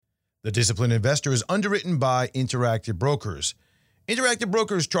The Disciplined Investor is underwritten by Interactive Brokers. Interactive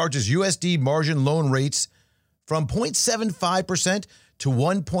Brokers charges USD margin loan rates from 0.75% to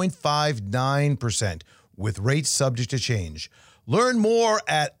 1.59%, with rates subject to change. Learn more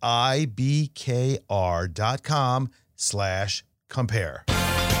at ibkr.com/compare.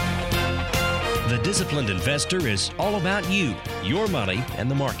 The Disciplined Investor is all about you, your money, and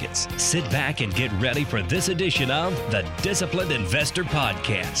the markets. Sit back and get ready for this edition of the Disciplined Investor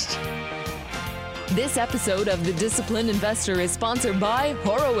Podcast. This episode of The Disciplined Investor is sponsored by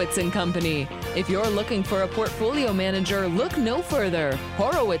Horowitz & Company. If you're looking for a portfolio manager, look no further.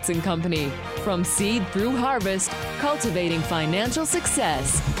 Horowitz & Company. From seed through harvest, cultivating financial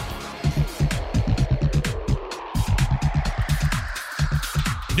success.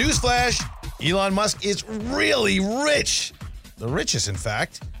 Newsflash, Elon Musk is really rich. The richest, in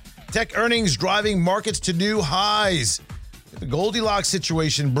fact. Tech earnings driving markets to new highs. The Goldilocks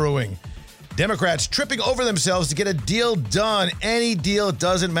situation brewing. Democrats tripping over themselves to get a deal done. Any deal,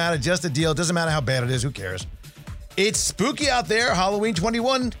 doesn't matter, just a deal. Doesn't matter how bad it is, who cares? It's spooky out there, Halloween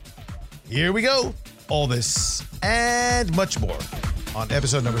 21. Here we go. All this and much more on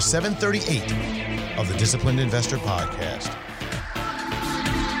episode number 738 of the Disciplined Investor Podcast.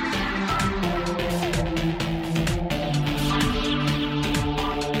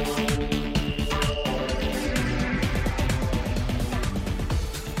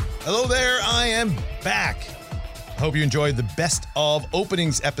 Hello there, I am back. Hope you enjoyed the best of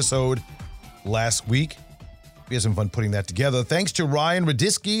openings episode last week. We had some fun putting that together. Thanks to Ryan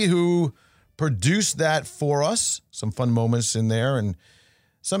Radisky, who produced that for us. Some fun moments in there and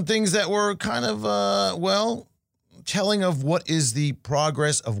some things that were kind of, telling of what is the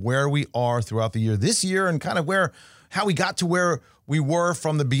progress of where we are throughout the year this year and kind of how we got to where we were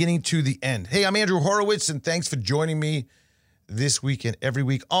from the beginning to the end. Hey, I'm Andrew Horowitz, and thanks for joining me this week and every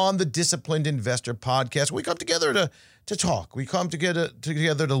week on the Disciplined Investor Podcast. We come together to talk. We come together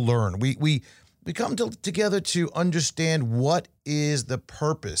to learn. We come together to understand what is the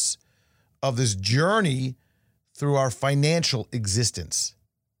purpose of this journey through our financial existence.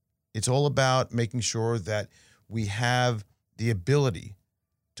 It's all about making sure that we have the ability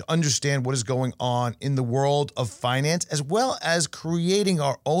to understand what is going on in the world of finance, as well as creating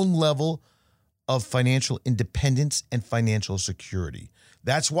our own level of financial independence and financial security.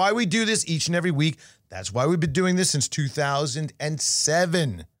 That's why we do this each and every week. That's why we've been doing this since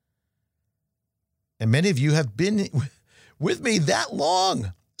 2007. And many of you have been with me that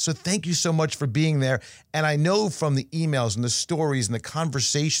long. So thank you so much for being there. And I know from the emails and the stories and the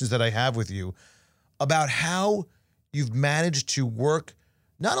conversations that I have with you about how you've managed to work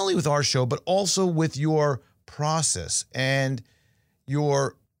not only with our show, but also with your process and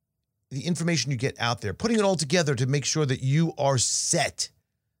the information you get out there, putting it all together to make sure that you are set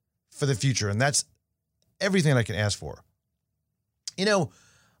for the future. And that's everything I can ask for. You know,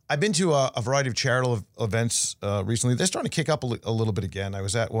 I've been to a variety of charitable events recently. They're starting to kick up a little bit again. I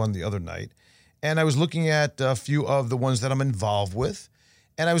was at one the other night, and I was looking at a few of the ones that I'm involved with.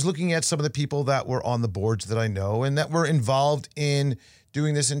 And I was looking at some of the people that were on the boards that I know and that were involved in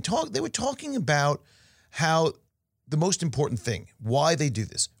doing this. And they were talking about how the most important thing, why they do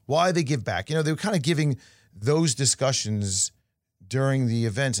this, why they give back. You know, they were kind of giving those discussions during the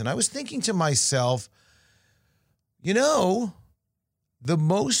events. And I was thinking to myself, you know, the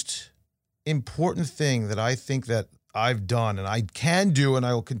most important thing that I think that I've done and I can do and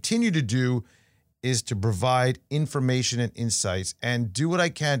I will continue to do is to provide information and insights and do what I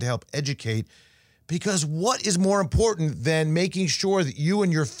can to help educate. Because what is more important than making sure that you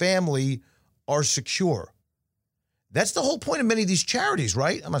and your family are secure? That's the whole point of many of these charities,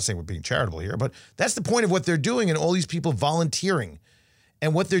 right? I'm not saying we're being charitable here, but that's the point of what they're doing and all these people volunteering.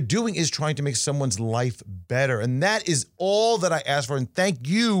 And what they're doing is trying to make someone's life better. And that is all that I ask for. And thank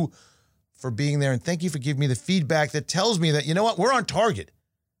you for being there. And thank you for giving me the feedback that tells me that, you know what, we're on target.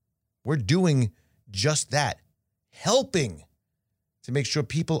 We're doing just that, helping to make sure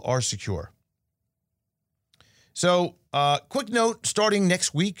people are secure. So, quick note, starting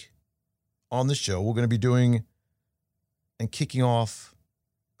next week on the show, we're going to be doing and kicking off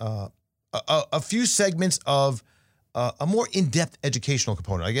a few segments of a more in-depth educational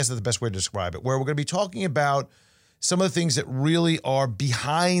component. I guess that's the best way to describe it, where we're going to be talking about some of the things that really are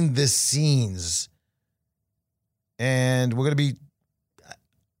behind the scenes. And we're going to be,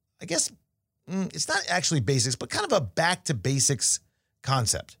 I guess, it's not actually basics, but kind of a back to basics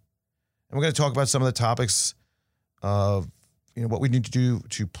concept. And we're going to talk about some of the topics of, you know, what we need to do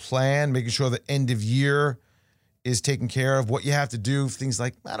to plan, making sure the end of year is taken care of, what you have to do, things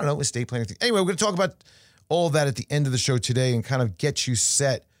like, I don't know, estate planning. Anyway, we're going to talk about all of that at the end of the show today and kind of get you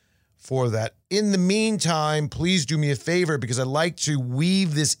set for that. In the meantime, please do me a favor because I'd like to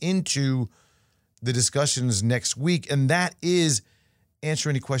weave this into the discussions next week, and that is answer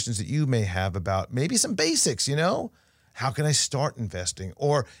any questions that you may have about maybe some basics, How can I start investing?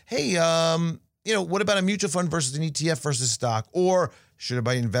 Or, hey, what about a mutual fund versus an ETF versus stock? Or should I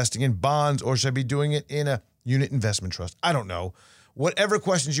be investing in bonds or should I be doing it in a unit investment trust? I don't know. Whatever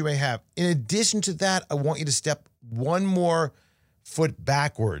questions you may have. In addition to that, I want you to step one more foot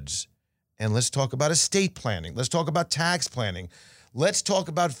backwards and let's talk about estate planning. Let's talk about tax planning. Let's talk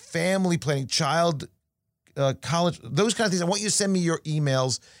about family planning, child college, those kind of things. I want you to send me your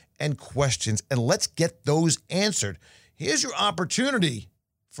emails and questions and let's get those answered. Here's your opportunity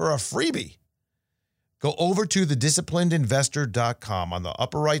for a freebie. Go over to thedisciplinedinvestor.com. On the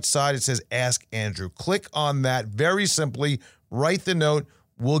upper right side, it says Ask Andrew. Click on that very simply. Write the note.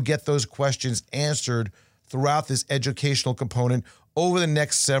 We'll get those questions answered throughout this educational component over the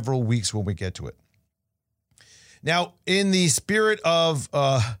next several weeks when we get to it. Now, in the spirit of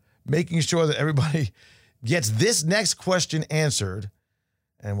making sure that everybody gets this next question answered,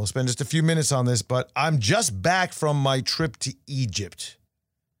 and we'll spend just a few minutes on this, but I'm just back from my trip to Egypt.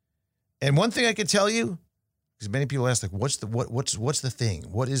 And one thing I can tell you, because many people ask, like, what's the thing?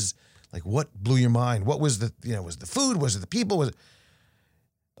 What is, like, what blew your mind? What was the, was it the food? Was it the people? Was it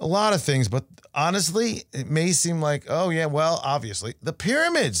a lot of things? But honestly, it may seem like, oh yeah, well, obviously, the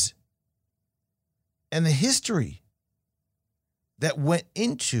pyramids and the history that went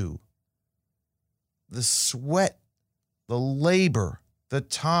into the sweat, the labor, the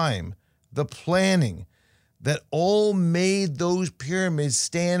time, the planning, that all made those pyramids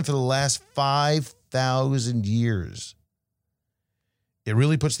stand for the last 5,000 years. It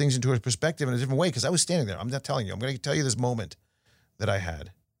really puts things into a perspective in a different way because I was standing there. I'm not telling you. I'm going to tell you this moment that I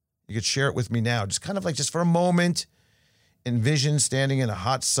had. You could share it with me now. Just kind of like just for a moment, envision standing in a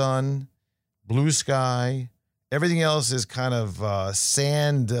hot sun, blue sky. Everything else is kind of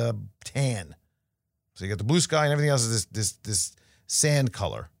sand tan. So you got the blue sky and everything else is this sand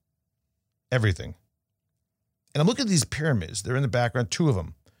color. Everything. And I'm looking at these pyramids. They're in the background, two of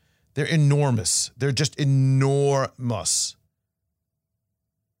them. They're enormous. They're just enormous.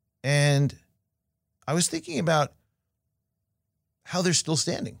 And I was thinking about how they're still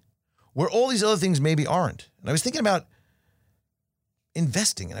standing, where all these other things maybe aren't. And I was thinking about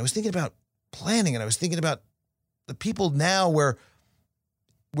investing, and I was thinking about planning, and I was thinking about the people now where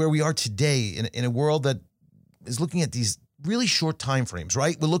we are today in a world that is looking at these really short time frames,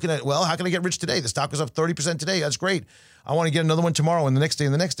 right? We're looking at, well, how can I get rich today? The stock was up 30% today. That's great. I want to get another one tomorrow and the next day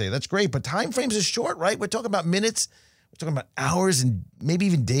and the next day. That's great. But time frames is short, right? We're talking about minutes. We're talking about hours and maybe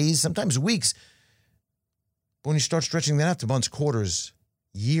even days, sometimes weeks. But when you start stretching that out to months, quarters,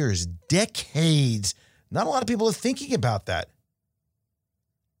 years, decades, not a lot of people are thinking about that.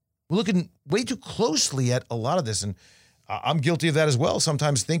 We're looking way too closely at a lot of this. And I'm guilty of that as well.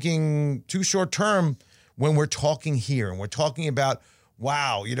 Sometimes thinking too short term when we're talking here and we're talking about,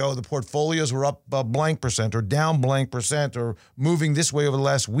 wow, the portfolios were up blank percent or down blank percent or moving this way over the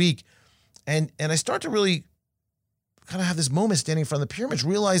last week. And I start to really kind of have this moment standing in front of the pyramids,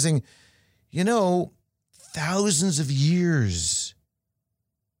 realizing, thousands of years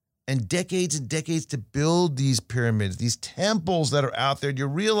and decades to build these pyramids, these temples that are out there. You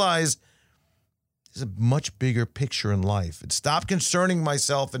realize there's a much bigger picture in life. And stop concerning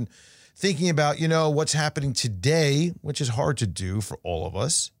myself and thinking about, what's happening today, which is hard to do for all of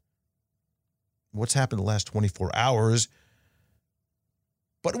us. What's happened in the last 24 hours.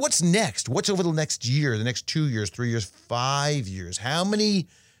 But what's next? What's over the next year, the next 2 years, 3 years, 5 years? How many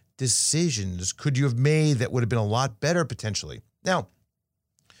decisions could you have made that would have been a lot better potentially? Now,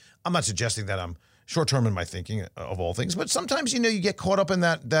 I'm not suggesting that I'm short-term in my thinking of all things, but sometimes, you get caught up in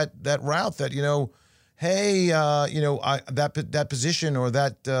that route that, hey, that position or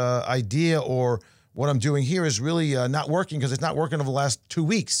that idea or what I'm doing here is really not working because it's not working over the last 2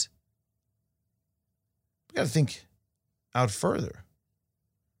 weeks. We got to think out further.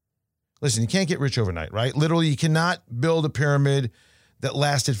 Listen, you can't get rich overnight, right? Literally, you cannot build a pyramid that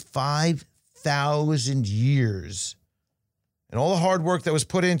lasted 5,000 years and all the hard work that was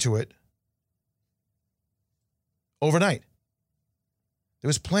put into it overnight. There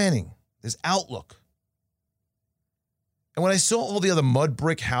was planning. There's outlook. And when I saw all the other mud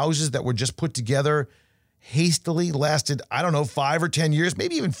brick houses that were just put together hastily, lasted, 5 or 10 years,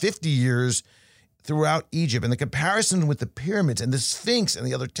 maybe even 50 years throughout Egypt, and the comparison with the pyramids and the Sphinx and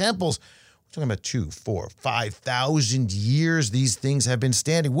the other temples, we're talking about 2, 4, 5,000 years these things have been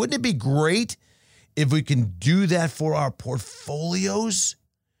standing. Wouldn't it be great if we can do that for our portfolios?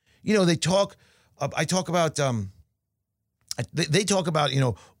 I talk about They talk about,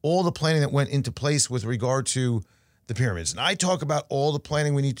 all the planning that went into place with regard to the pyramids. And I talk about all the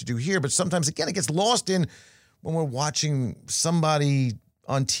planning we need to do here, but sometimes, again, it gets lost in when we're watching somebody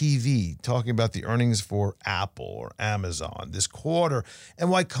on TV talking about the earnings for Apple or Amazon this quarter and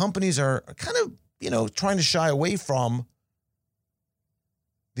why companies are kind of, trying to shy away from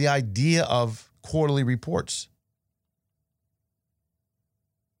the idea of quarterly reports.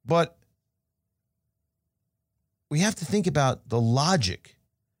 But we have to think about the logic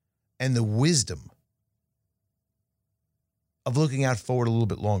and the wisdom of looking out forward a little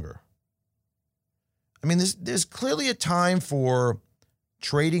bit longer. I mean, there's clearly a time for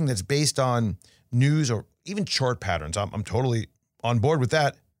trading that's based on news or even chart patterns. I'm totally on board with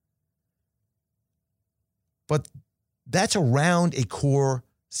that. But that's around a core,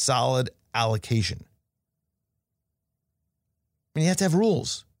 solid allocation. I mean, you have to have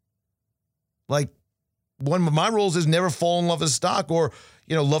rules. Like, one of my rules is never fall in love with a stock or,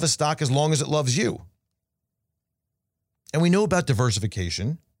 love a stock as long as it loves you. And we know about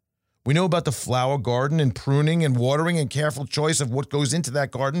diversification. We know about the flower garden and pruning and watering and careful choice of what goes into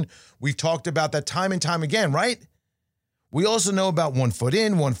that garden. We've talked about that time and time again, right? We also know about 1 foot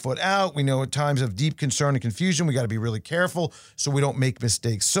in, 1 foot out. We know at times of deep concern and confusion, we got to be really careful so we don't make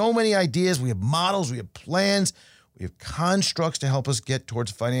mistakes. So many ideas. We have models. We have plans. We have constructs to help us get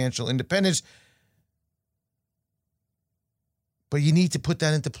towards financial independence. But you need to put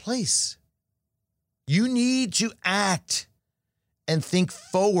that into place. You need to act and think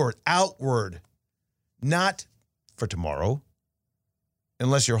forward, outward, not for tomorrow,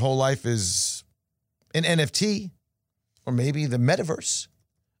 unless your whole life is an NFT or maybe the metaverse,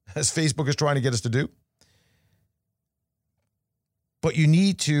 as Facebook is trying to get us to do. But you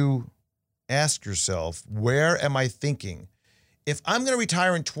need to ask yourself, where am I thinking? If I'm going to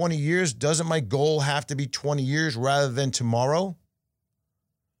retire in 20 years, doesn't my goal have to be 20 years rather than tomorrow?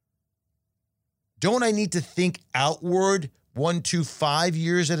 Don't I need to think outward 1 to 5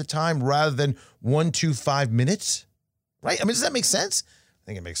 years at a time rather than 1 to 5 minutes? Right? I mean, does that make sense? I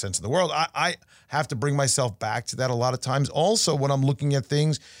think it makes sense in the world. I have to bring myself back to that a lot of times also when I'm looking at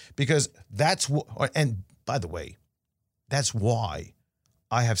things, because that's what, and by the way, that's why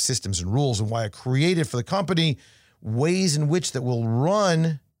I have systems and rules and why I created for the company ways in which that will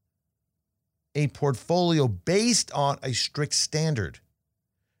run a portfolio based on a strict standard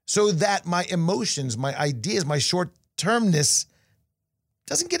so that my emotions, my ideas, my short-termness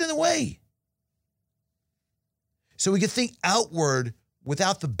doesn't get in the way. So we can think outward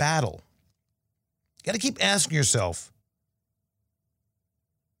without the battle. You got to keep asking yourself,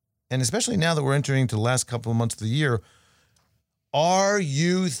 and especially now that we're entering into the last couple of months of the year, are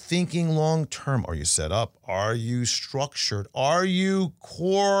you thinking long-term? Are you set up? Are you structured? Are you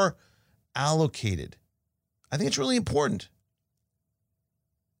core allocated? I think it's really important.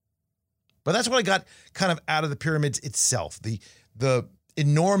 But that's what I got kind of out of the pyramids itself, the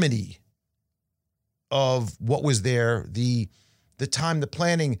enormity of what was there, the time, the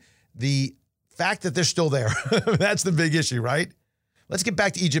planning, the fact that they're still there. That's the big issue, right? Let's get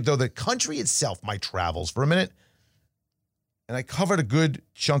back to Egypt, though. The country itself, my travels for a minute. And I covered a good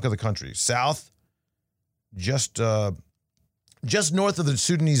chunk of the country. South, just north of the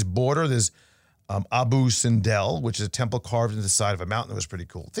Sudanese border, there's Abu Sindel, which is a temple carved into the side of a mountain that was pretty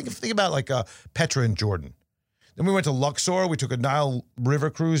cool. Think about like Petra in Jordan. Then we went to Luxor. We took a Nile River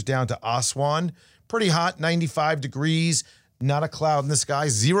cruise down to Aswan. Pretty hot, 95 degrees, not a cloud in the sky,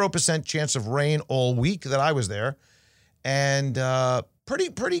 0% chance of rain all week that I was there. And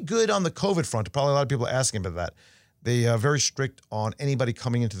pretty good on the COVID front. Probably a lot of people asking about that. They are very strict on anybody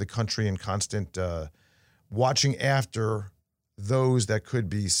coming into the country and constant watching after those that could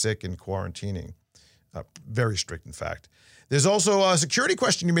be sick and quarantining. Very strict, in fact. There's also a security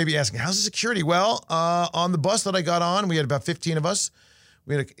question you may be asking. How's the security? Well, on the bus that I got on, we had about 15 of us.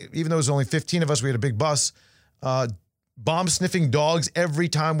 Even though it was only 15 of us, we had a big bus. Bomb-sniffing dogs every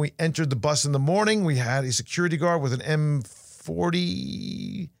time we entered the bus in the morning. We had a security guard with an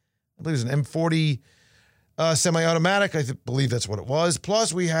M40, I believe it was an M40 semi-automatic. I believe that's what it was.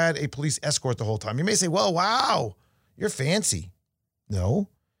 Plus, we had a police escort the whole time. You may say, well, wow, you're fancy. No,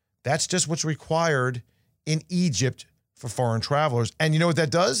 that's just what's required in Egypt for foreign travelers. And you know what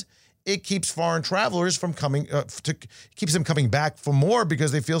that does? It keeps foreign travelers from coming, keeps them coming back for more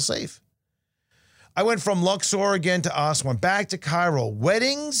because they feel safe. I went from Luxor again to Aswan, back to Cairo.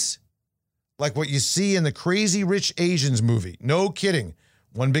 Weddings, like what you see in the Crazy Rich Asians movie. No kidding.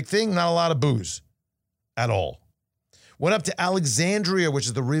 One big thing, not a lot of booze at all. Went up to Alexandria, which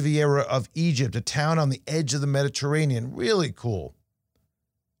is the Riviera of Egypt, a town on the edge of the Mediterranean. Really cool.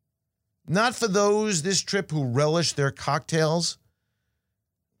 Not for those this trip who relish their cocktails,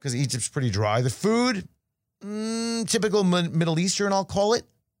 because Egypt's pretty dry. The food, typical Middle Eastern, I'll call it.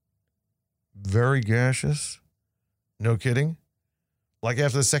 Very gaseous. No kidding. Like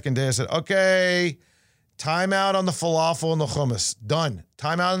after the second day, I said, okay, time out on the falafel and the hummus. Done.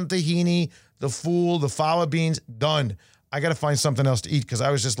 Time out on the tahini, the fool, the fava beans. Done. I got to find something else to eat because I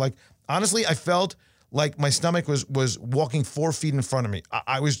was just like, honestly, I felt like my stomach was walking 4 feet in front of me.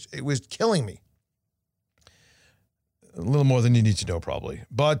 It was killing me. A little more than you need to know, probably.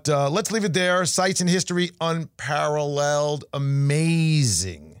 But let's leave it there. Sights and history, unparalleled.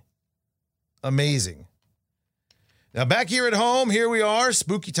 Amazing. Amazing. Now, back here at home, here we are.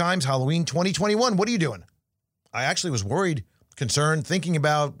 Spooky times, Halloween 2021. What are you doing? I actually was worried, concerned, thinking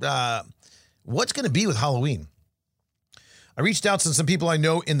about what's going to be with Halloween. I reached out to some people I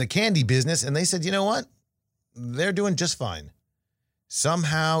know in the candy business, and they said, you know what? They're doing just fine.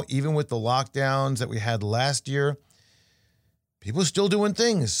 Somehow, even with the lockdowns that we had last year, people are still doing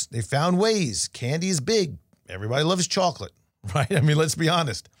things. They found ways. Candy is big. Everybody loves chocolate, right? I mean, let's be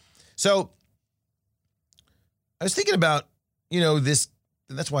honest. So I was thinking about, this,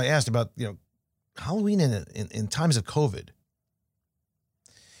 and that's why I asked about, Halloween in times of COVID.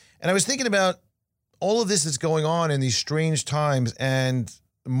 And I was thinking about all of this that's going on in these strange times and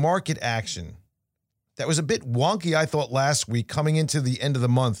market action that was a bit wonky, I thought, last week coming into the end of the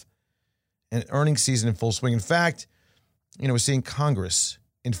month and earnings season in full swing. In fact, we're seeing Congress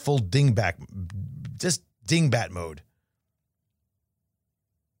in full dingbat mode.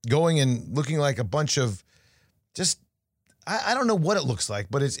 Going and looking like a bunch of I don't know what it looks like,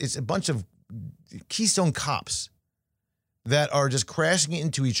 but it's a bunch of Keystone cops that are just crashing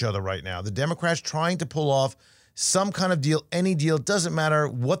into each other right now. The Democrats trying to pull off some kind of deal, any deal, doesn't matter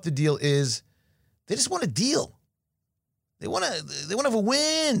what the deal is. They just want a deal. They want to have a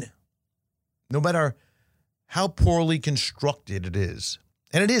win, no matter how poorly constructed it is.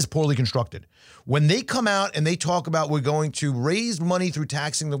 And it is poorly constructed. When they come out and they talk about we're going to raise money through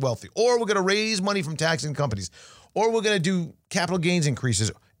taxing the wealthy, or we're going to raise money from taxing companies, or we're going to do capital gains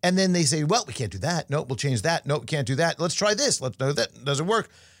increases, and then they say, well, we can't do that. No, we'll change that. No, we can't do that. Let's try this. Let's know that doesn't work.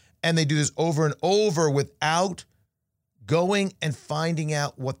 And they do this over and over without going and finding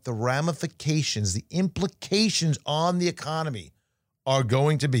out what the ramifications, the implications on the economy are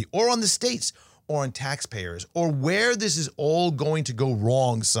going to be, or on the states, or on taxpayers, or where this is all going to go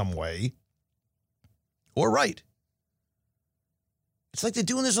wrong some way or right. It's like they're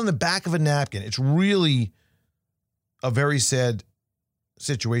doing this on the back of a napkin. It's really a very sad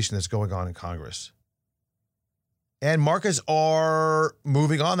situation that's going on in Congress. And markets are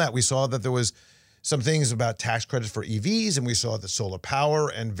moving on that. We saw that there was some things about tax credits for EVs, and we saw that solar power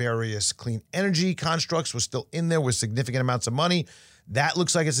and various clean energy constructs was still in there with significant amounts of money. That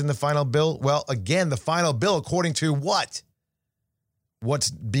looks like it's in the final bill. Well, again, the final bill, according to what? What's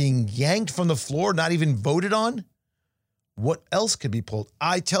being yanked from the floor, not even voted on? What else could be pulled?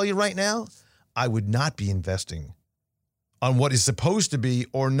 I tell you right now, I would not be investing on what is supposed to be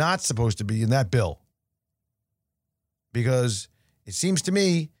or not supposed to be in that bill. Because it seems to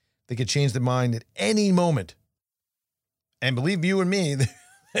me they could change their mind at any moment. And believe you and me,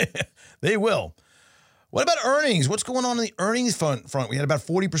 they will. What about earnings? What's going on in the earnings front? We had about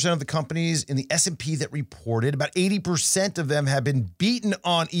 40% of the companies in the S&P that reported. About 80% of them have been beaten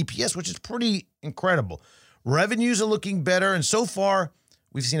on EPS, which is pretty incredible. Revenues are looking better, and so far,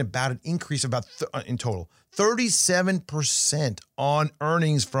 we've seen about an increase of in total, 37% on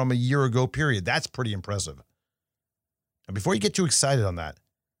earnings from a year ago period. That's pretty impressive. Now, before you get too excited on that,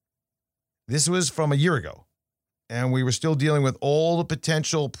 this was from a year ago, and we were still dealing with all the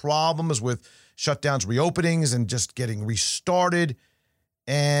potential problems with shutdowns, reopenings, and just getting restarted.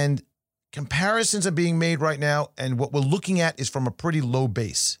 And comparisons are being made right now, and what we're looking at is from a pretty low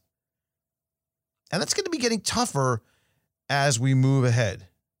base. And that's going to be getting tougher as we move ahead.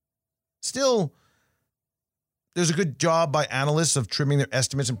 Still, there's a good job by analysts of trimming their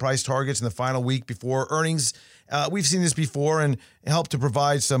estimates and price targets in the final week before earnings. We've seen this before, and it helped to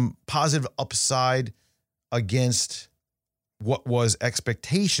provide some positive upside against what was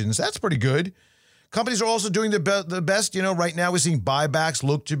expectations. That's pretty good. Companies are also doing the best. Right now we're seeing buybacks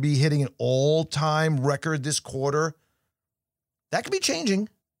look to be hitting an all-time record this quarter. That could be changing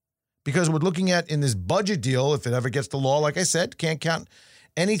because we're looking at in this budget deal, if it ever gets to law, like I said, can't count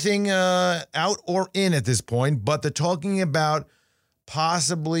anything out or in at this point, but they're talking about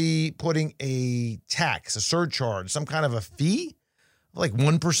possibly putting a tax, a surcharge, some kind of a fee, like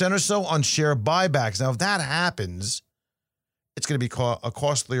 1% or so on share buybacks. Now, if that happens, it's going to be a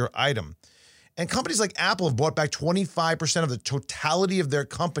costlier item. And companies like Apple have bought back 25% of the totality of their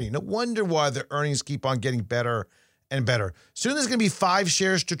company. No wonder why their earnings keep on getting better and better. Soon there's going to be 5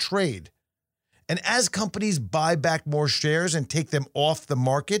 shares to trade. And as companies buy back more shares and take them off the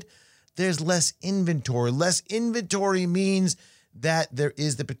market, there's less inventory. Less inventory means that there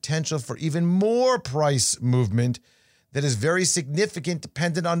is the potential for even more price movement that is very significant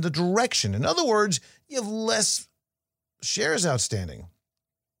dependent on the direction. In other words, you have less shares outstanding.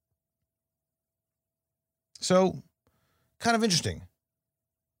 So, kind of interesting.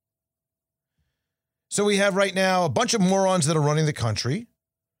 So we have right now a bunch of morons that are running the country,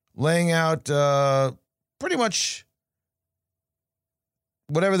 laying out pretty much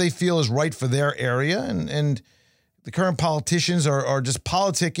whatever they feel is right for their area. And the current politicians are just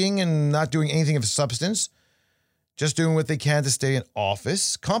politicking and not doing anything of substance, just doing what they can to stay in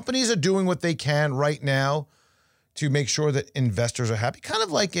office. Companies are doing what they can right now to make sure that investors are happy, kind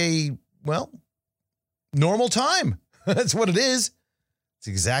of like a, well, normal time. That's what it is. It's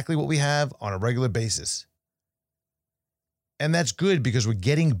exactly what we have on a regular basis. And that's good because we're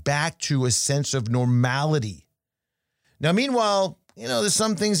getting back to a sense of normality. Now, meanwhile, there's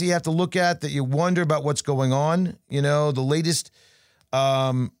some things you have to look at that you wonder about what's going on. The latest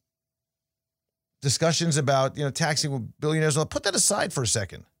discussions about, taxing billionaires. I'll put that aside for a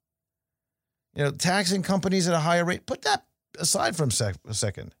second. Taxing companies at a higher rate, put that aside for a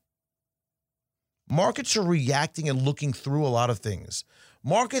second. Markets are reacting and looking through a lot of things.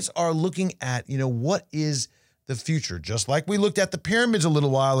 Markets are looking at, what is the future? Just like we looked at the pyramids a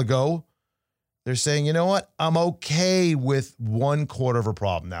little while ago. They're saying, you know what? I'm okay with 1/4 of a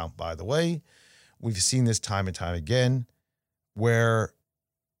problem. Now, by the way, we've seen this time and time again where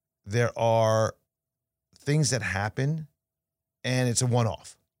there are things that happen and it's a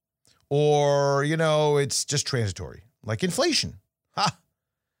one-off. Or, it's just transitory, like inflation.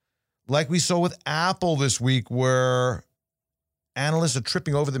 Like we saw with Apple this week, where analysts are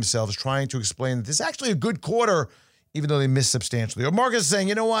tripping over themselves trying to explain that this is actually a good quarter, even though they missed substantially. Or markets saying,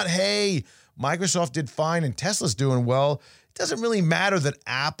 you know what? Hey, Microsoft did fine and Tesla's doing well. It doesn't really matter that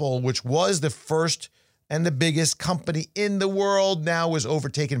Apple, which was the first and the biggest company in the world, now was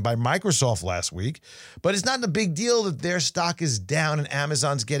overtaken by Microsoft last week. But it's not a big deal that their stock is down and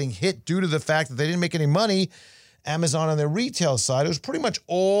Amazon's getting hit due to the fact that they didn't make any money. Amazon on their retail side, it was pretty much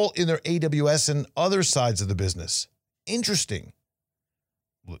all in their AWS and other sides of the business. Interesting.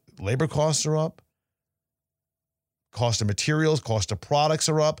 Labor costs are up. Cost of materials, cost of products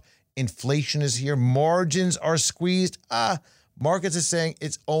are up. Inflation is here. Margins are squeezed. Markets are saying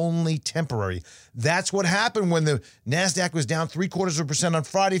it's only temporary. That's what happened when the NASDAQ was down 0.75% on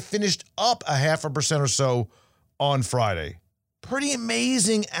Friday, finished up 0.5% or so on Friday. Pretty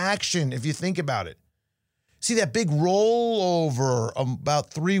amazing action if you think about it. See that big rollover about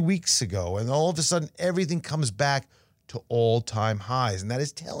 3 weeks ago, and all of a sudden everything comes back to all-time highs. And that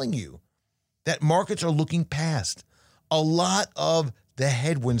is telling you that markets are looking past a lot of the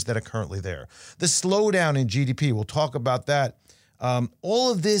headwinds that are currently there. The slowdown in GDP, we'll talk about that.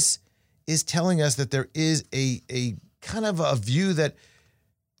 All of this is telling us that there is a kind of a view that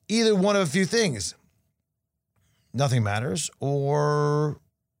either one of a few things, nothing matters, or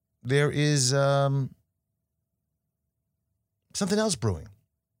there is something else brewing.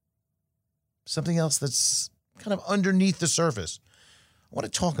 Something else that's kind of underneath the surface. I want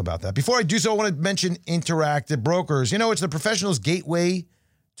to talk about that. Before I do so, I want to mention Interactive Brokers. It's the professional's gateway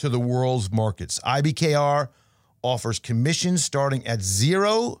to the world's markets. IBKR offers commissions starting at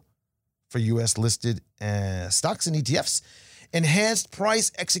 0 for U.S.-listed stocks and ETFs, enhanced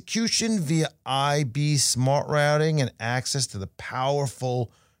price execution via IB Smart Routing, and access to the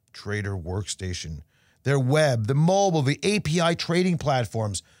powerful trader workstation. Their web, the mobile, the API trading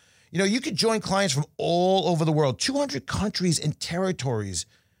platforms. You could join clients from all over the world, 200 countries and territories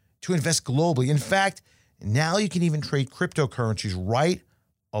to invest globally. In fact, now you can even trade cryptocurrencies right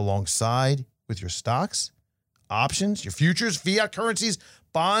alongside with your stocks, options, your futures, fiat currencies,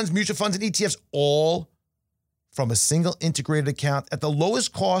 bonds, mutual funds, and ETFs, all from a single integrated account at the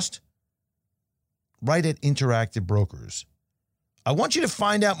lowest cost right at Interactive Brokers. I want you to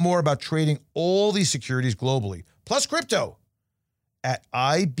find out more about trading all these securities globally, plus crypto, at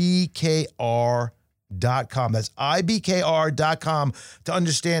ibkr.com. That's ibkr.com to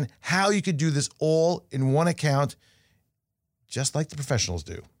understand how you could do this all in one account, just like the professionals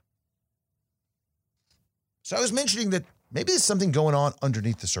do. So I was mentioning that maybe there's something going on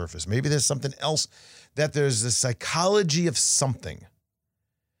underneath the surface. Maybe there's something else, that there's the psychology of something.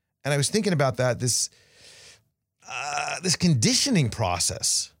 And I was thinking about that, this conditioning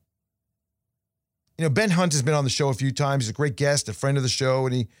process. Ben Hunt has been on the show a few times. He's a great guest, a friend of the show,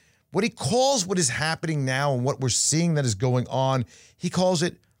 and he What he calls what is happening now and what we're seeing that is going on, he calls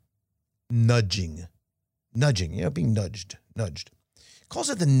it nudging. Nudging, being nudged. He calls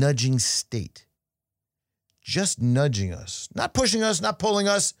it the nudging state. Just nudging us. Not pushing us, not pulling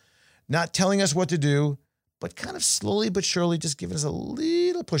us, not telling us what to do, but kind of slowly but surely just giving us a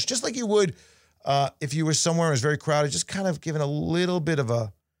little push. Just like you would if you were somewhere and it was very crowded, just kind of giving a little bit of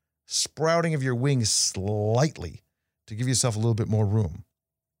a sprouting of your wings slightly to give yourself a little bit more room.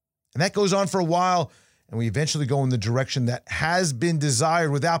 And that goes on for a while, and we eventually go in the direction that has been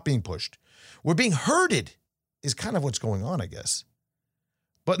desired without being pushed. We're being herded is kind of what's going on, I guess.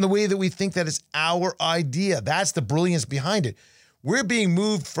 But in the way that we think that it's our idea. That's the brilliance behind it. We're being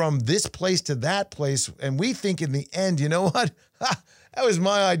moved from this place to that place, and we think in the end, you know what? That was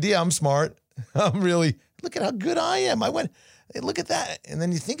my idea. I'm smart. Look at how good I am. I went, hey, look at that. And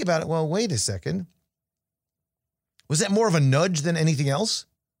then you think about it, well, wait a second. Was that more of a nudge than anything else?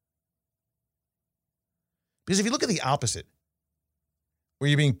 Because if you look at the opposite, where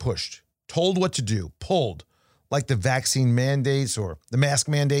you're being pushed, told what to do, pulled, like the vaccine mandates or the mask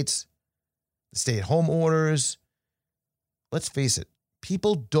mandates, the stay-at-home orders, let's face it,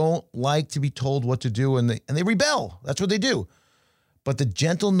 people don't like to be told what to do, and they rebel. That's what they do. But the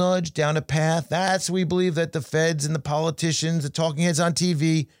gentle nudge down a path, that's, we believe, that the feds and the politicians, the talking heads on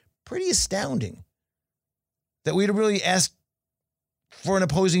TV, pretty astounding that we'd really ask for an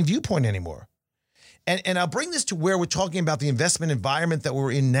opposing viewpoint anymore. And I'll bring this to where we're talking about the investment environment that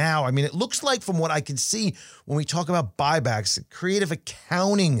we're in now. I mean, it looks like, from what I can see, when we talk about buybacks, creative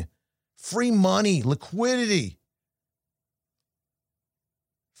accounting, free money, liquidity,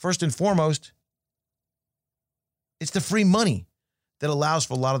 first and foremost, it's the free money that allows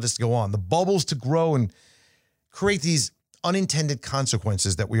for a lot of this to go on, the bubbles to grow and create these unintended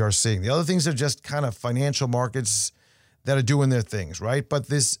consequences that we are seeing. The other things are just kind of financial markets that are doing their things, right? But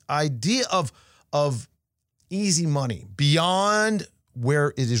this idea of easy money beyond where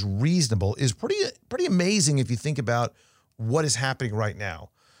it is reasonable is pretty amazing if you think about what is happening right now.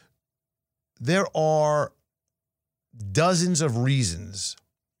 There are dozens of reasons,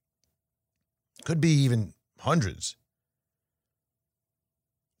 could be even hundreds,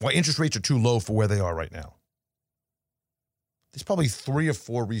 why interest rates are too low for where they are right now. There's probably 3 or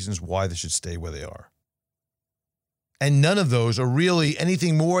 4 reasons why they should stay where they are. And none of those are really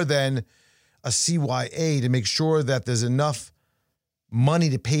anything more than a CYA to make sure that there's enough money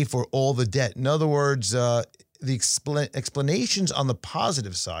to pay for all the debt. In other words, the explanations on the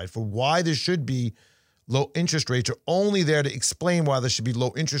positive side for why there should be low interest rates are only there to explain why there should be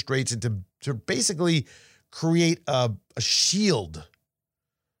low interest rates and to basically create a shield.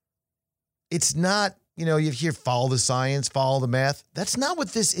 It's not, you hear follow the science, follow the math. That's not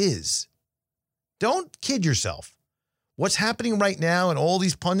what this is. Don't kid yourself. What's happening right now, and all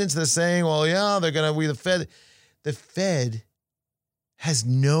these pundits that are saying, well, yeah, the Fed. The Fed has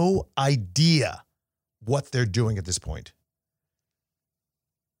no idea what they're doing at this point.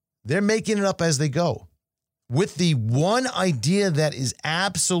 They're making it up as they go, with the one idea that is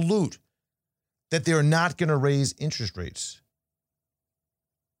absolute, that they're not going to raise interest rates.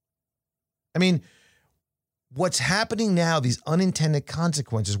 I mean, what's happening now, these unintended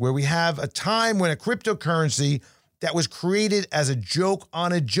consequences, where we have a time when a cryptocurrency that was created as a joke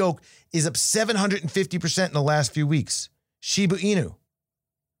on a joke is up 750% in the last few weeks. Shiba Inu.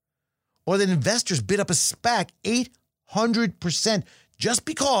 Or that investors bid up a SPAC 800% just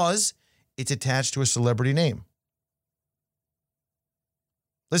because it's attached to a celebrity name.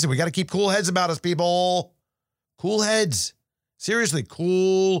 Listen, we got to keep cool heads about us, people. Cool heads. Seriously,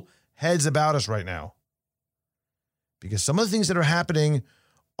 cool heads about us right now. Because some of the things that are happening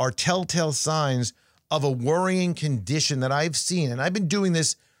are telltale signs of a worrying condition that I've seen. And I've been doing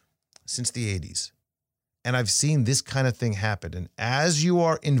this since the 80s. And I've seen this kind of thing happen. And as you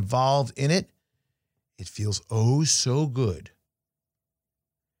are involved in it, it feels oh so good.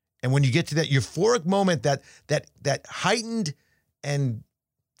 And when you get to that euphoric moment, that heightened and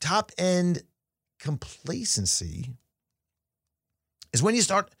top-end complacency is when you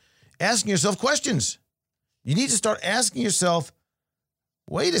start asking yourself questions. You need to start asking yourself,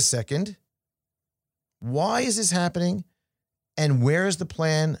 wait a second, why is this happening? And where is the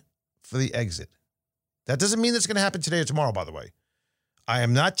plan for the exit? That doesn't mean that's going to happen today or tomorrow, by the way. I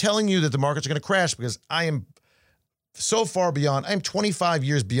am not telling you that the markets are going to crash, because I am so far beyond, I'm 25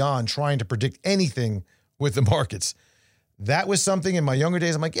 years beyond trying to predict anything with the markets. That was something in my younger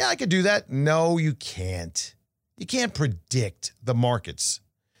days. I'm like, yeah, I could do that. No, you can't. You can't predict the markets.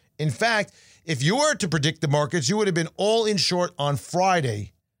 In fact, if you were to predict the markets, you would have been all in short on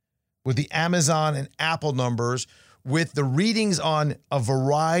Friday with the Amazon and Apple numbers, with the readings on a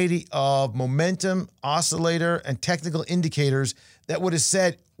variety of momentum, oscillator, and technical indicators that would have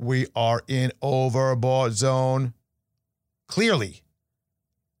said we are in overbought zone. Clearly,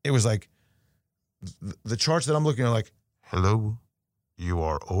 it was like the charts that I'm looking at are like, hello, you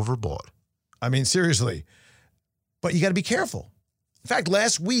are overbought. I mean, seriously. But you got to be careful. In fact,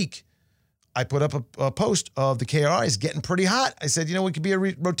 last week, I put up a post of the KRIs getting pretty hot. I said, it could be a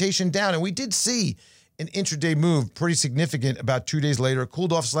rotation down. And we did see an intraday move, pretty significant, about 2 days later. It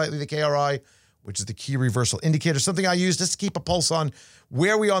cooled off slightly, the KRI, which is the key reversal indicator, something I use just to keep a pulse on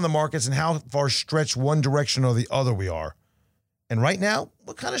where we are in the markets and how far stretched one direction or the other we are. And right now,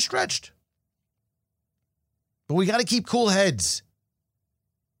 we're kind of stretched. But we got to keep cool heads.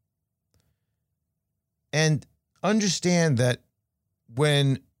 And understand that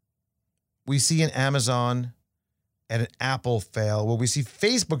when we see an Amazon and an Apple fail, when we see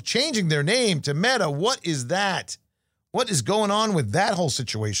Facebook changing their name to Meta, what is that? What is going on with that whole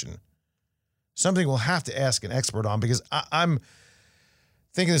situation? Something we'll have to ask an expert on, because I'm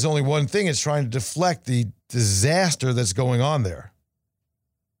thinking there's only one thing. It's trying to deflect the disaster that's going on there.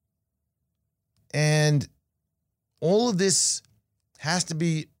 And all of this has to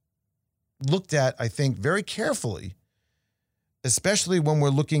be looked at, I think, very carefully, especially when we're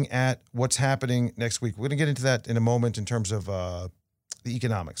looking at what's happening next week. We're going to get into that in a moment in terms of the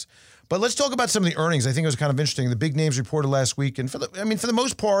economics. But let's talk about some of the earnings. I think it was kind of interesting. The big names reported last week, and for the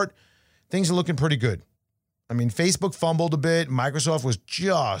most part, things are looking pretty good. I mean, Facebook fumbled a bit. Microsoft was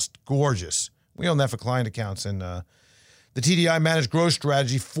just gorgeous. We own that for client accounts. And the TDI managed growth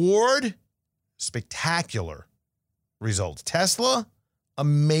strategy. Ford, spectacular results. Tesla,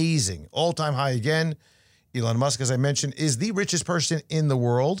 amazing. All-time high again. Elon Musk, as I mentioned, is the richest person in the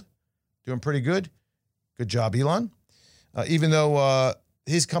world. Doing pretty good. Good job, Elon. Even though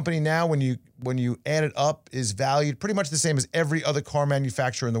his company now, when you add it up, is valued pretty much the same as every other car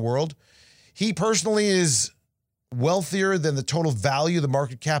manufacturer in the world. He personally is wealthier than the total value, the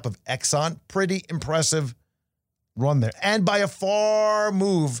market cap of Exxon. Pretty impressive run there. And by a far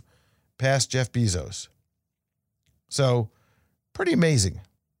move past Jeff Bezos. So, pretty amazing.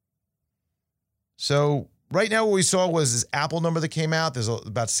 So, right now what we saw was this Apple number that came out. There's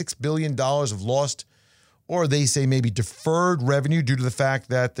about $6 billion of lost, or they say maybe deferred revenue due to the fact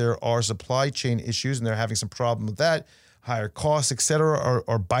that there are supply chain issues and they're having some problem with that. Higher costs, et cetera,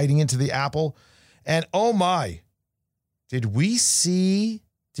 are biting into the Apple. And oh my, did you see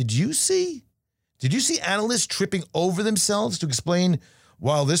analysts tripping over themselves to explain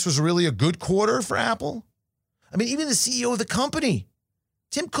why this was really a good quarter for Apple? I mean, even the CEO of the company,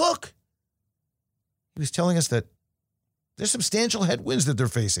 Tim Cook, he was telling us that there's substantial headwinds that they're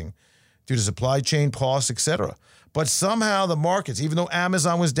facing due to supply chain costs, et cetera. But somehow the markets, even though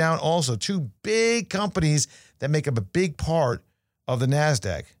Amazon was down also, two big companies that make up a big part of the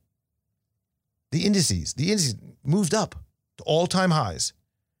NASDAQ, the indices moved up to all-time highs.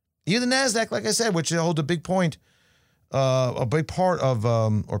 Even the NASDAQ, like I said, which holds a big part of,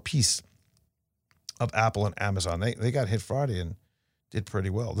 or piece of Apple and Amazon. They got hit Friday and did pretty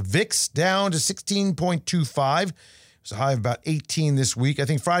well. The VIX down to 16.25. It was a high of about 18 this week. I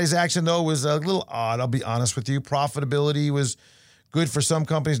think Friday's action, though, was a little odd. I'll be honest with you. Profitability was good for some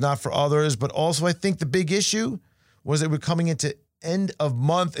companies, not for others. But also, I think the big issue was that we're coming into end of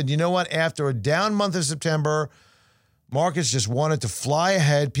month. And you know what? After a down month of September, markets just wanted to fly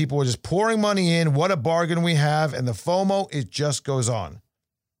ahead. People were just pouring money in. What a bargain we have. And the FOMO, it just goes on.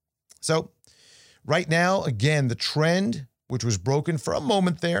 So right now, again, the trend, which was broken for a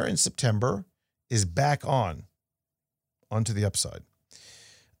moment there in September, is back onto the upside.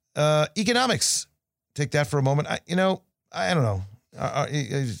 Economics. Take that for a moment. I don't know.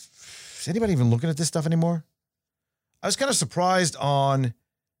 Is anybody even looking at this stuff anymore? I was kind of surprised on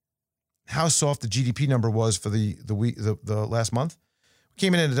how soft the GDP number was for the last month.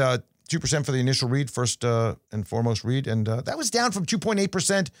 Came in at 2% for the initial read, first and foremost read, and that was down from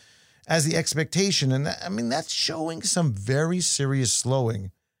 2.8% as the expectation. And that's showing some very serious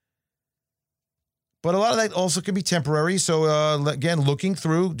slowing. But a lot of that also can be temporary. So again, looking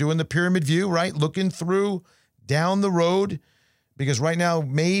through, doing the pyramid view, right? Looking through down the road, because right now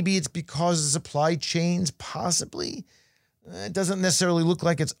maybe it's because of supply chains, possibly. It doesn't necessarily look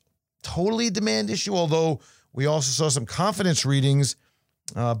like it's totally a demand issue, although we also saw some confidence readings,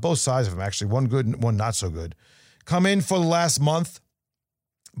 both sides of them actually, one good and one not so good, come in for the last month.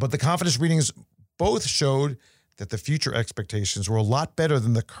 But the confidence readings both showed that the future expectations were a lot better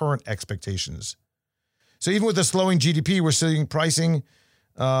than the current expectations. So even with the slowing GDP, we're seeing pricing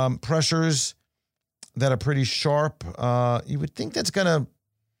pressures that are pretty sharp. You would think that's going to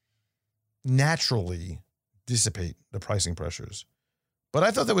naturally dissipate the pricing pressures. But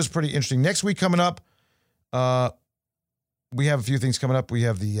I thought that was pretty interesting. Next week coming up, we have a few things coming up. We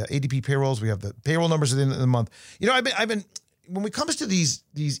have the ADP payrolls. We have the payroll numbers at the end of the month. You know, I've been when it comes to these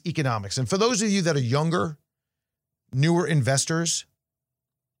economics, and for those of you that are younger, newer investors,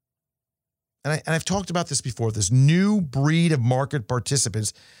 and I've talked about this before, this new breed of market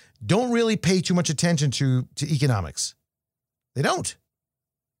participants don't really pay too much attention to economics. They don't.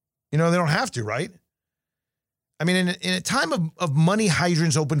 You know, they don't have to, right? I mean, in a time of money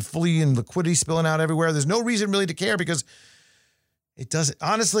hydrants open fully and liquidity spilling out everywhere, there's no reason really to care because it doesn't,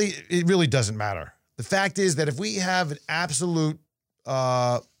 honestly, it really doesn't matter. The fact is that if we have an absolute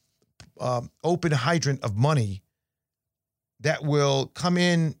open hydrant of money that will come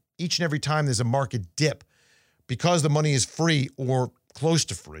in each and every time there's a market dip because the money is free or close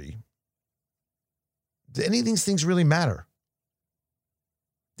to free, do any of these things really matter?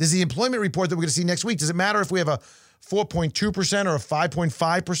 Does the employment report that we're going to see next week, does it matter if we have a 4.2% or a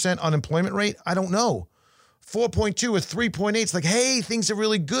 5.5% unemployment rate? I don't know. 4.2 or 3.8, it's like, hey, things are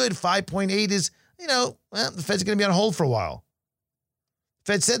really good. 5.8 is, you know, well, the Fed's going to be on hold for a while.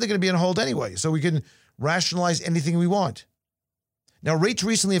 The Fed said they're going to be on hold anyway, so we can rationalize anything we want. Now, rates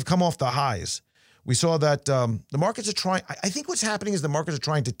recently have come off the highs. We saw that the markets are trying, I think what's happening is the markets are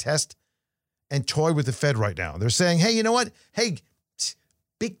trying to test and toy with the Fed right now. They're saying, hey, you know what? Hey,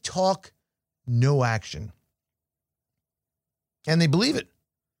 big talk, no action. And they believe it.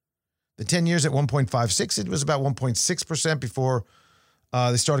 The 10 years at 1.56, it was about 1.6% before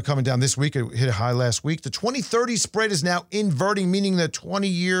they started coming down this week. It hit a high last week. The 20-30 spread is now inverting, meaning the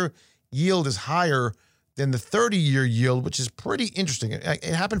 20-year yield is higher than the 30-year yield, which is pretty interesting. It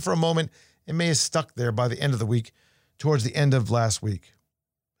happened for a moment. It may have stuck there by the end of the week, towards the end of last week.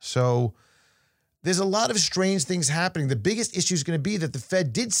 So there's a lot of strange things happening. The biggest issue is going to be that the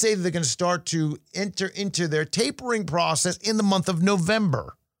Fed did say that they're going to start to enter into their tapering process in the month of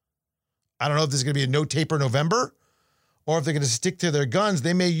November. I don't know if there's going to be a no taper November or if they're going to stick to their guns.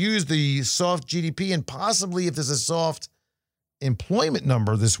 They may use the soft GDP and possibly if there's a soft employment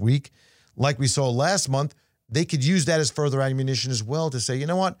number this week, like we saw last month, they could use that as further ammunition as well to say, you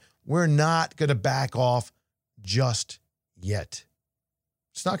know what, we're not going to back off just yet.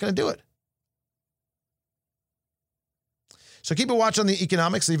 It's not going to do it. So keep a watch on the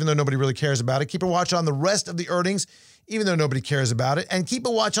economics, even though nobody really cares about it. Keep a watch on the rest of the earnings, even though nobody cares about it. And keep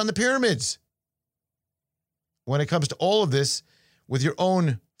a watch on the pyramids when it comes to all of this with your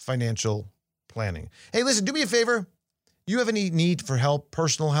own financial planning. Hey, listen, do me a favor. You have any need for help,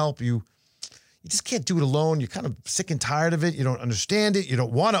 personal help, you just can't do it alone. You're kind of sick and tired of it. You don't understand it. You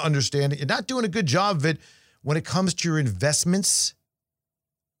don't want to understand it. You're not doing a good job of it when it comes to your investments.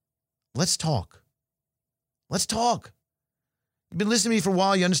 Let's talk. Let's talk. You've been listening to me for a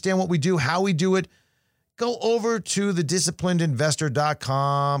while. You understand what we do, how we do it. Go over to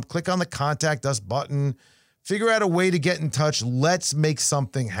thedisciplinedinvestor.com. Click on the Contact Us button. Figure out a way to get in touch. Let's make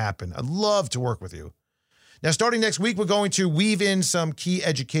something happen. I'd love to work with you. Now, starting next week, we're going to weave in some key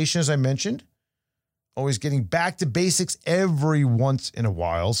education, as I mentioned. Always getting back to basics every once in a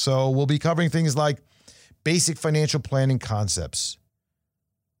while. So we'll be covering things like basic financial planning concepts,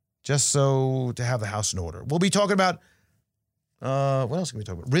 just so to have the house in order. We'll be talking about, what else can we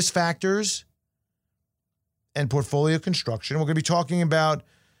talk about? Risk factors and portfolio construction. We're going to be talking about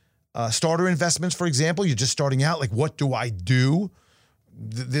starter investments, for example. You're just starting out, like, what do I do?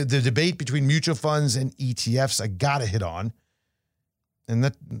 The debate between mutual funds and ETFs, I got to hit on. And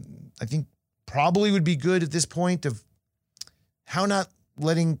that, I think, probably would be good at this point of how not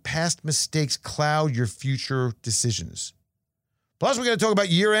letting past mistakes cloud your future decisions. Plus, we're going to talk about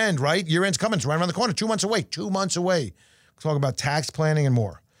year end, right? Year end's coming. It's right around the corner. 2 months away. 2 months away. We'll talk about tax planning and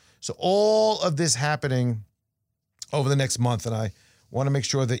more. So all of this happening over the next month, and I want to make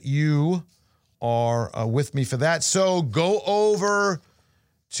sure that you are with me for that. So go over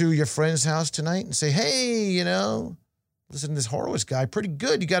to your friend's house tonight and say, hey, you know, listen to this Horowitz guy. Pretty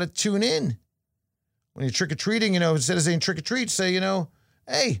good. You got to tune in. When you're trick-or-treating, you know, instead of saying trick-or-treat, say, you know,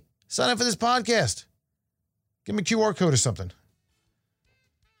 hey, sign up for this podcast. Give me a QR code or something.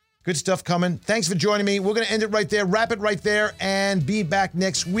 Good stuff coming. Thanks for joining me. We're going to end it right there, wrap it right there, and be back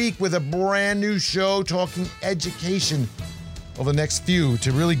next week with a brand new show talking education over the next few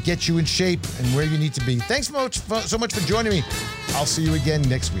to really get you in shape and where you need to be. Thanks so much for joining me. I'll see you again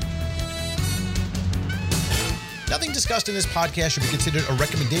next week. Nothing discussed in this podcast should be considered a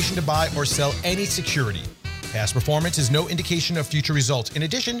recommendation to buy or sell any security. Past performance is no indication of future results. In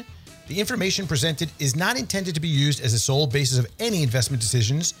addition, the information presented is not intended to be used as the sole basis of any investment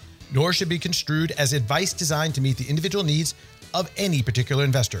decisions, nor should be construed as advice designed to meet the individual needs of any particular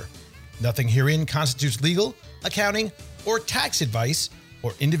investor. Nothing herein constitutes legal, accounting, or tax advice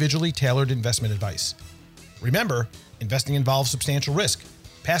or individually tailored investment advice. Remember, investing involves substantial risk.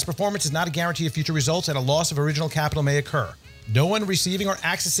 Past performance is not a guarantee of future results, and a loss of original capital may occur. No one receiving or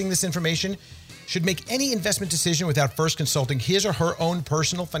accessing this information should make any investment decision without first consulting his or her own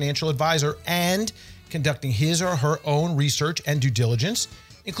personal financial advisor and conducting his or her own research and due diligence,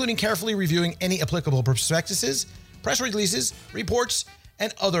 including carefully reviewing any applicable prospectuses, press releases, reports,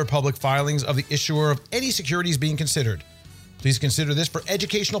 and other public filings of the issuer of any securities being considered. Please consider this for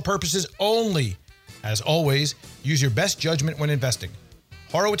educational purposes only. As always, use your best judgment when investing.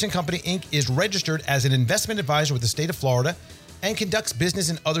 Horowitz & Company, Inc. is registered as an investment advisor with the state of Florida and conducts business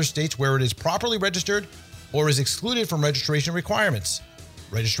in other states where it is properly registered or is excluded from registration requirements.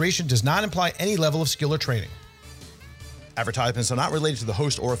 Registration does not imply any level of skill or training. Advertisements are not related to the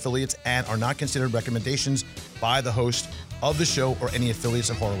host or affiliates and are not considered recommendations by the host of the show or any affiliates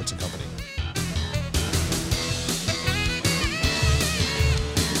of Horowitz & Company.